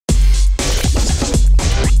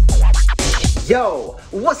Yo,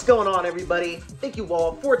 what's going on everybody? Thank you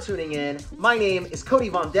all for tuning in. My name is Cody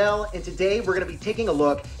Vondell, and today we're going to be taking a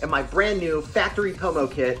look at my brand new Factory Pomo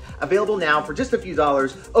kit, available now for just a few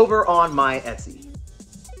dollars over on my Etsy.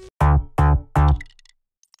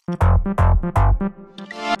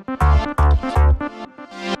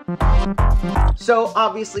 So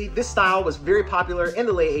obviously this style was very popular in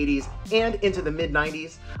the late 80s and into the mid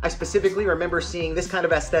 90s. I specifically remember seeing this kind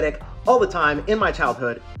of aesthetic all the time in my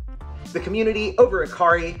childhood. The community over at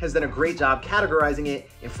Cody has done a great job categorizing it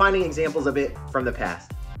and finding examples of it from the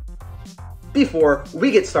past. Before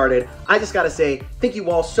we get started, I just gotta say thank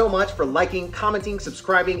you all so much for liking, commenting,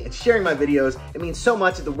 subscribing, and sharing my videos. It means so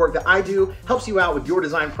much that the work that I do helps you out with your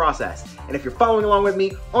design process. And if you're following along with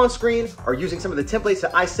me on screen or using some of the templates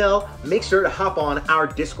that I sell, make sure to hop on our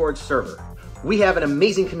Discord server. We have an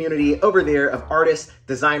amazing community over there of artists,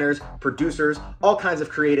 designers, producers, all kinds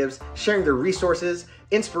of creatives sharing their resources,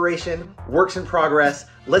 inspiration, works in progress.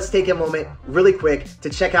 Let's take a moment really quick to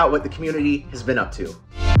check out what the community has been up to.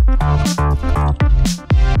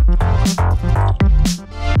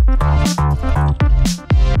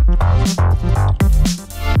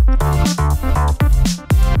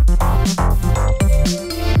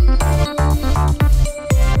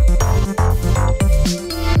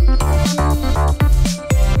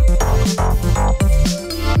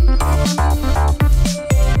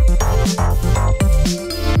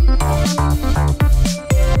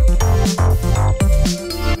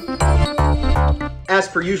 As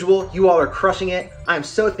per usual, you all are crushing it. I am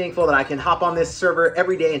so thankful that I can hop on this server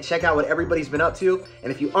every day and check out what everybody's been up to.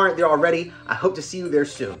 And if you aren't there already, I hope to see you there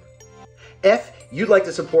soon. If you'd like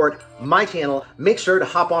to support my channel, make sure to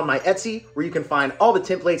hop on my Etsy, where you can find all the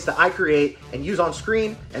templates that I create and use on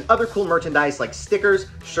screen, and other cool merchandise like stickers,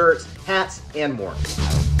 shirts, hats, and more.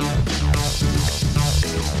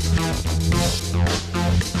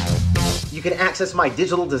 You can access my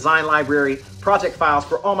digital design library, project files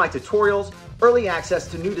for all my tutorials, early access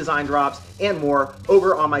to new design drops, and more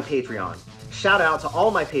over on my Patreon. Shout out to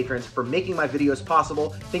all my patrons for making my videos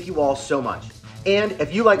possible. Thank you all so much. And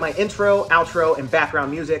if you like my intro, outro, and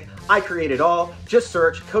background music, I create it all. Just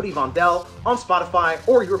search Cody Vondell on Spotify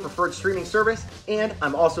or your preferred streaming service, and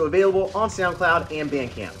I'm also available on SoundCloud and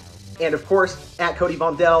Bandcamp. And of course, at Cody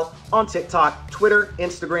Vondell on TikTok, Twitter,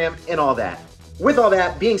 Instagram, and all that. With all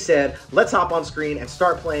that being said, let's hop on screen and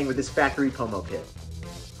start playing with this Factory Pomo kit.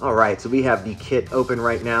 All right, so we have the kit open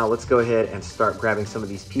right now. Let's go ahead and start grabbing some of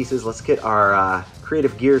these pieces. Let's get our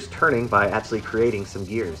creative gears turning by actually creating some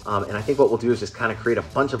gears. And I think what we'll do is just kind of create a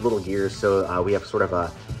bunch of little gears, so we have sort of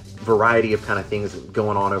a variety of kind of things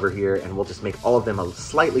going on over here, and we'll just make all of them a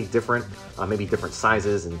slightly different, maybe different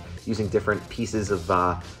sizes, and using different pieces of,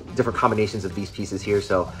 different combinations of these pieces here.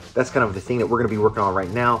 So that's kind of the thing that we're gonna be working on right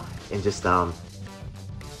now, and just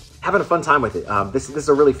having a fun time with it. This is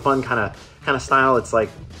a really fun kind of style. It's like,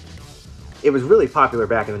 it was really popular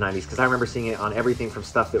back in the 90s because I remember seeing it on everything from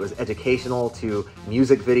stuff that was educational to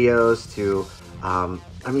music videos to,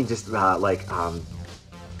 I mean, just like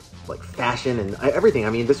fashion and everything. I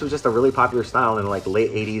mean, this was just a really popular style in like late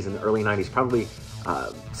 80s and early 90s. Probably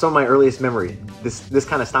some of my earliest memory. This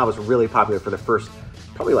kind of style was really popular for the first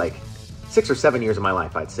probably like 6 or 7 years of my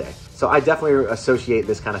life, I'd say. So I definitely associate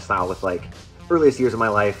this kind of style with like earliest years of my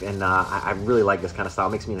life, and I really like this kind of style.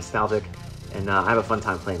 It makes me nostalgic, and I have a fun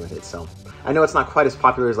time playing with it. So I know it's not quite as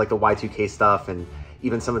popular as like the Y2K stuff and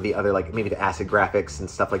even some of the other, like maybe the acid graphics and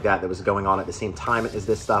stuff like that was going on at the same time as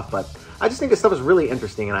this stuff, but I just think this stuff is really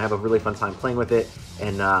interesting, and I have a really fun time playing with it.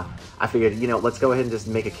 And I figured, you know, let's go ahead and just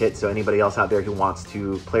make a kit so anybody else out there who wants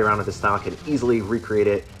to play around with this style can easily recreate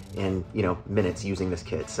it in, you know, minutes using this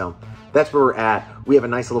kit. So that's where we're at. We have a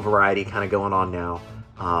nice little variety kind of going on now.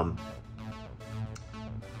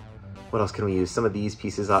 What else can we use? Some of these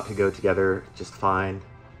pieces ought to go together just fine.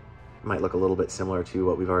 Might look a little bit similar to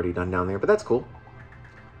what we've already done down there, but that's cool.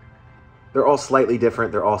 They're all slightly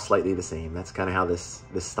different. They're all slightly the same. That's kind of how this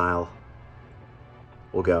style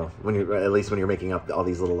will go, when you're, at least when you're making up all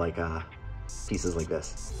these little like pieces like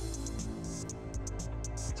this.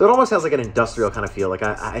 So it almost has like an industrial kind of feel. Like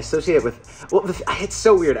I associate it with, well, it's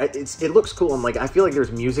so weird. It looks cool, and like I feel like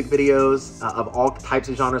there's music videos of all types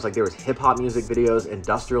of genres. Like there was hip hop music videos,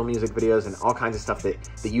 industrial music videos, and all kinds of stuff that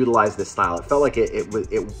utilize this style. It felt like it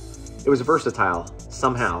was versatile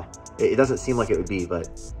somehow. It doesn't seem like it would be, but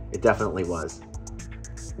it definitely was.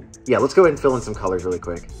 Yeah, let's go ahead and fill in some colors really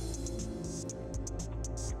quick.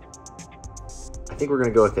 I think we're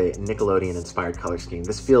going to go with a Nickelodeon-inspired color scheme.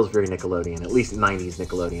 This feels very Nickelodeon, at least 90s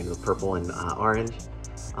Nickelodeon, with purple and orange.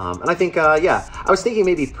 And I think, yeah, I was thinking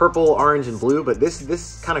maybe purple, orange, and blue, but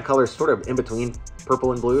this kind of color is sort of in between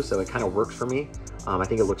purple and blue, so it kind of works for me. I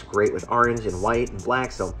think it looks great with orange and white and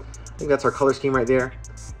black, so I think that's our color scheme right there.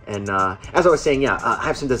 And as I was saying, yeah, I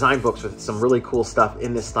have some design books with some really cool stuff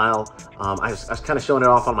in this style. I was kind of showing it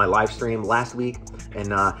off on my live stream last week,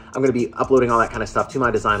 and I'm going to be uploading all that kind of stuff to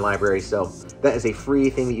my design library. So that is a free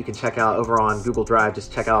thing that you can check out over on Google Drive.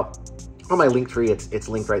 Just check out on my link tree. It's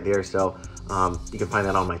linked right there. So you can find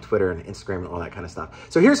that on my Twitter and Instagram and all that kind of stuff.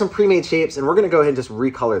 So here's some pre-made shapes, and we're going to go ahead and just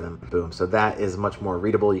recolor them. Boom. So that is much more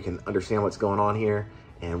readable. You can understand what's going on here.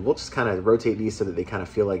 And we'll just kind of rotate these so that they kind of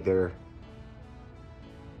feel like they're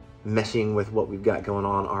meshing with what we've got going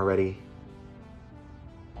on already.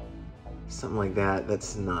 Something like that.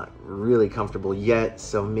 That's not really comfortable yet,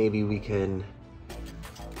 so maybe we can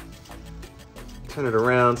turn it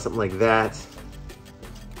around, something like that.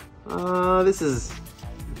 This is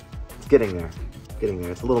getting there. Getting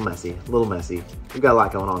there. It's a little messy. A little messy. We've got a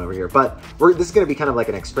lot going on over here, but this is going to be kind of like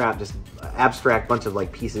an abstract bunch of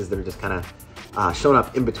like pieces that are just kind of showing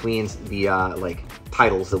up in between the like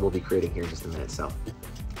titles that we'll be creating here in just a minute. So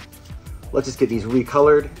let's just get these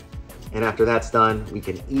recolored, and after that's done, we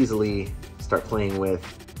can easily start playing with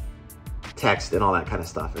text and all that kind of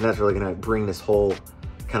stuff. And that's really gonna bring this whole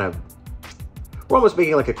kind of, we're almost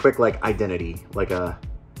making like a quick like identity, like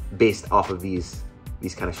based off of these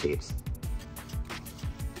kind of shapes.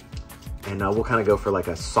 And we'll kind of go for like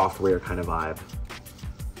a software kind of vibe.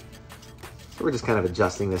 So we're just kind of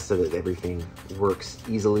adjusting this so that everything works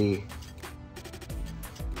easily.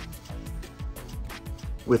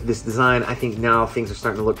 With this design, I think now things are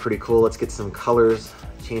starting to look pretty cool. Let's get some colors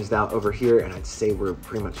changed out over here, and I'd say we're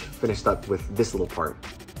pretty much finished up with this little part.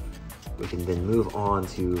 We can then move on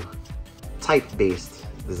to type-based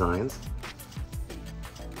designs.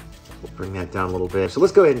 We'll bring that down a little bit. So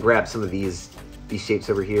let's go ahead and grab some of these shapes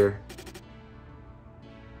over here.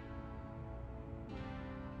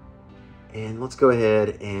 And let's go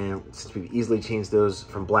ahead and, since we've easily changed those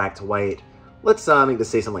from black to white, let's make this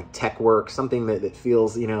say something like tech work, something that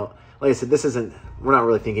feels, you know, like I said, we're not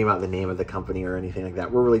really thinking about the name of the company or anything like that.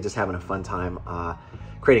 We're really just having a fun time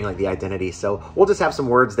creating like the identity. So we'll just have some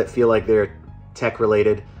words that feel like they're tech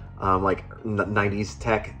related, like 90s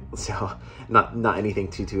tech. So not anything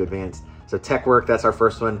too advanced. So tech work, that's our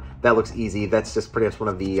first one. That looks easy. That's just pretty much one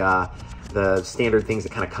of the standard things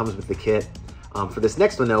that kind of comes with the kit. For this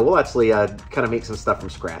next one though, we'll actually kind of make some stuff from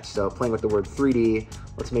scratch. So playing with the word 3D,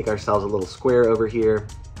 let's make ourselves a little square over here.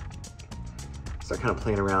 Start kind of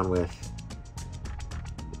playing around with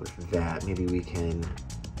that. Maybe we can,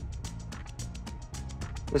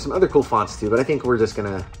 there's some other cool fonts too, but I think we're just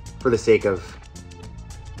gonna, for the sake of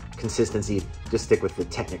consistency, just stick with the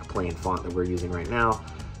Technic plain font that we're using right now.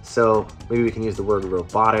 So maybe we can use the word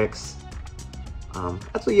robotics.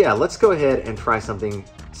 Actually, yeah, let's go ahead and try something.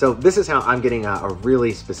 So this is how I'm getting a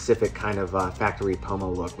really specific kind of Factory Pomo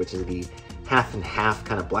look, which is the half and half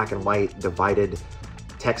kind of black and white divided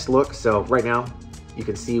text look. So right now you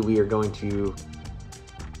can see we are going to,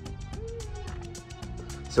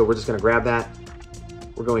 so we're just going to grab that.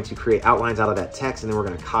 We're going to create outlines out of that text, and then we're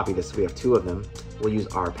going to copy this. We have two of them. We'll use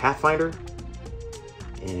our Pathfinder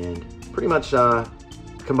and pretty much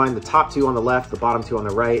combine the top two on the left, the bottom two on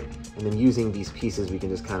the right, and then using these pieces, we can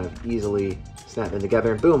just kind of easily snap them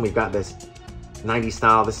together, and boom, we've got this 90s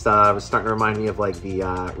style. This was starting to remind me of like the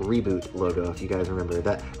Reboot logo, if you guys remember.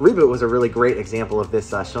 That Reboot was a really great example of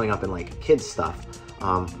this showing up in like kids stuff.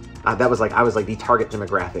 That was like, I was like the target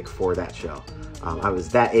demographic for that show. I was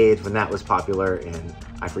that age when that was popular, and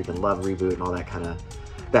I freaking love Reboot and all that kind of,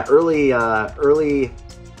 that early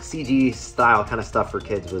CG style kind of stuff for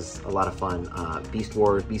kids was a lot of fun. Beast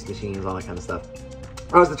Wars, Beast Machines, all that kind of stuff.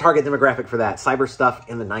 I was the target demographic for that, cyber stuff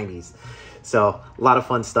in the 90s. So a lot of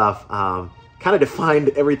fun stuff. Kind of defined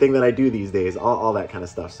everything that I do these days, all that kind of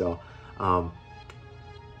stuff. So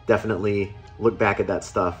definitely look back at that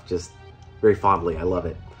stuff just very fondly. I love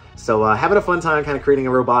it. So having a fun time kind of creating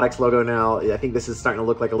a robotics logo now. I think this is starting to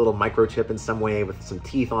look like a little microchip in some way with some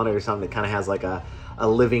teeth on it or something that kind of has like a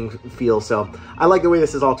living feel. So I like the way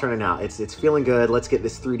this is all turning out. It's feeling good. Let's get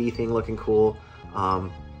this 3D thing looking cool.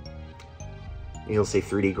 You'll say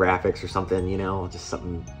 3D graphics or something, you know, just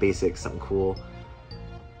something basic, something cool.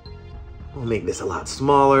 We'll make this a lot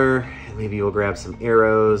smaller, and maybe we'll grab some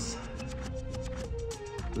arrows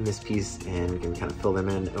in this piece, and we can kind of fill them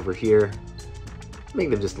in over here. Make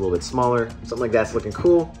them just a little bit smaller. Something like that's looking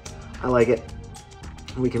cool. I like it.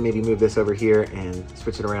 We can maybe move this over here and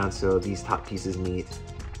switch it around so these top pieces meet.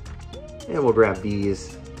 And we'll grab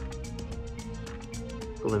these,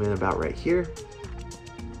 pull them in about right here.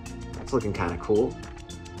 That's looking kind of cool.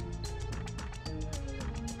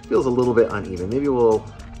 Feels a little bit uneven. Maybe we'll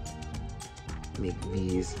make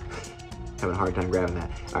these Having a hard time grabbing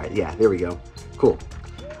that. All right, yeah, there we go. Cool.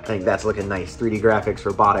 I think that's looking nice. 3D graphics,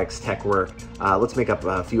 robotics, tech work. Let's make up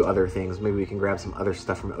a few other things. Maybe we can grab some other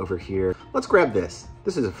stuff from over here. Let's grab this.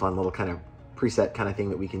 This is a fun little kind of preset kind of thing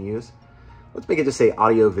that we can use. Let's make it just say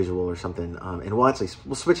audio visual or something. And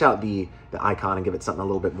we'll switch out the icon and give it something a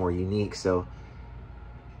little bit more unique. So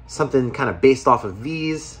something kind of based off of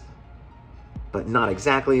these, but not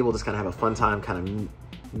exactly. We'll just kind of have a fun time kind of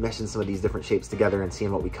meshing some of these different shapes together and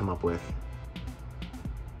seeing what we come up with.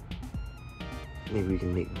 Maybe we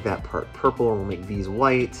can make that part purple and we'll make these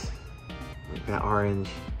white, make that orange.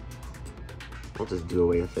 We'll just do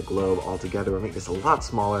away with the globe altogether. We'll make this a lot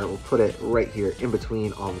smaller. We'll put it right here in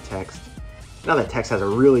between all the text. Now that text has a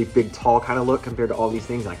really big, tall kind of look compared to all these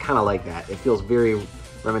things, and I kind of like that. It feels very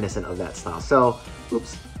reminiscent of that style. So,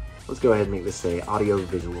 oops, let's go ahead and make this say audio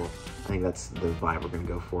visual. I think that's the vibe we're gonna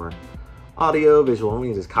go for. Audio visual, and we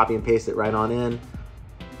can just copy and paste it right on in.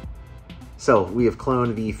 So we have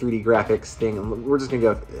cloned the 3D graphics thing. We're just gonna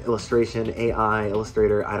go with illustration, AI,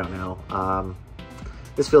 Illustrator, I don't know.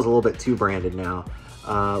 This feels a little bit too branded now.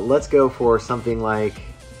 Let's go for something like,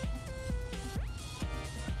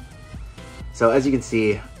 so as you can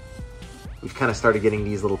see, we've kind of started getting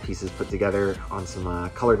these little pieces put together on some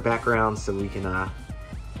colored backgrounds so we can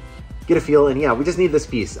get a feel. And yeah, we just need this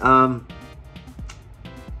piece. Maybe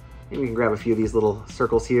we can grab a few of these little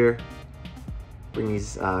circles here. Bring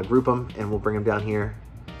these, group them, and we'll bring them down here.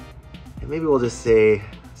 And maybe we'll just say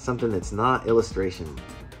something that's not illustration.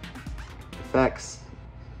 Effects,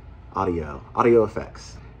 audio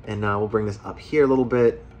effects. And we'll bring this up here a little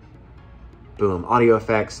bit. Boom, audio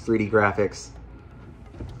effects, 3D graphics.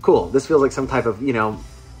 Cool, this feels like some type of, you know,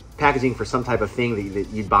 packaging for some type of thing that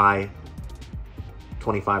you'd buy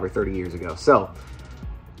 25 or 30 years ago. So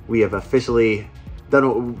we have officially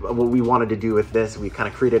done what we wanted to do with this. We've kind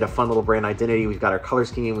of created a fun little brand identity. We've got our color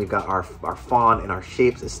scheme, we've got our font and our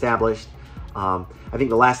shapes established. I think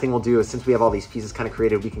the last thing we'll do is, since we have all these pieces kind of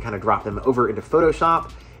created, we can kind of drop them over into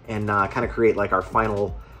Photoshop and kind of create like our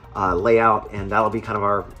final layout, and that'll be kind of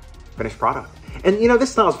our finished product. And you know,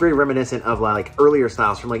 this style is very reminiscent of like earlier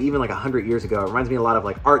styles from like even like 100 years ago. It reminds me a lot of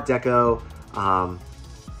like Art Deco,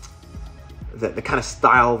 the kind of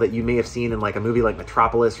style that you may have seen in like a movie like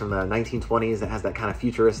Metropolis from the 1920s that has that kind of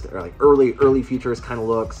futurist or like early futurist kind of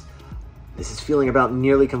looks. This is feeling about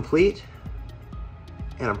nearly complete,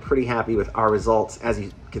 and I'm pretty happy with our results. As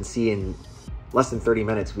you can see, in less than 30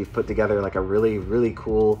 minutes, we've put together like a really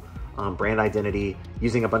cool brand identity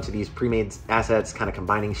using a bunch of these pre-made assets, kind of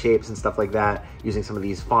combining shapes and stuff like that, using some of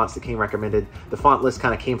these fonts that came recommended. The font list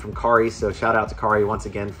kind of came from Kari, so shout out to Kari once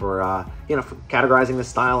again for, you know, for categorizing this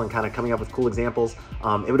style and kind of coming up with cool examples.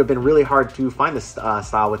 It would have been really hard to find this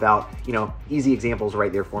style without, you know, easy examples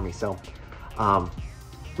right there for me. So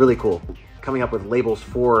really cool. Coming up with labels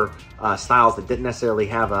for styles that didn't necessarily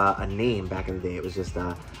have a name back in the day. It was just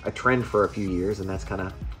a trend for a few years, and that's kind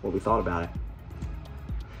of what we thought about it.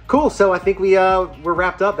 Cool, so I think we're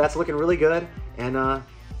wrapped up. That's looking really good. And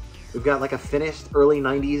we've got like a finished early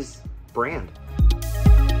 90s brand.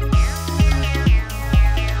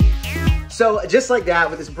 So just like that,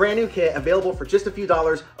 with this brand new kit available for just a few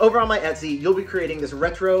dollars over on my Etsy, you'll be creating this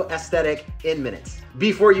retro aesthetic in minutes.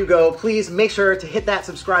 Before you go, please make sure to hit that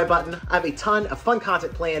subscribe button. I have a ton of fun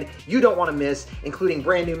content planned you don't want to miss, including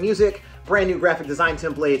brand new music, brand new graphic design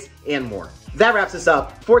templates, and more. That wraps us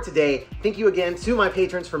up for today. Thank you again to my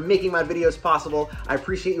patrons for making my videos possible. I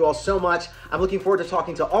appreciate you all so much. I'm looking forward to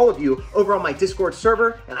talking to all of you over on my Discord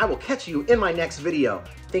server, and I will catch you in my next video.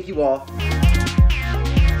 Thank you all.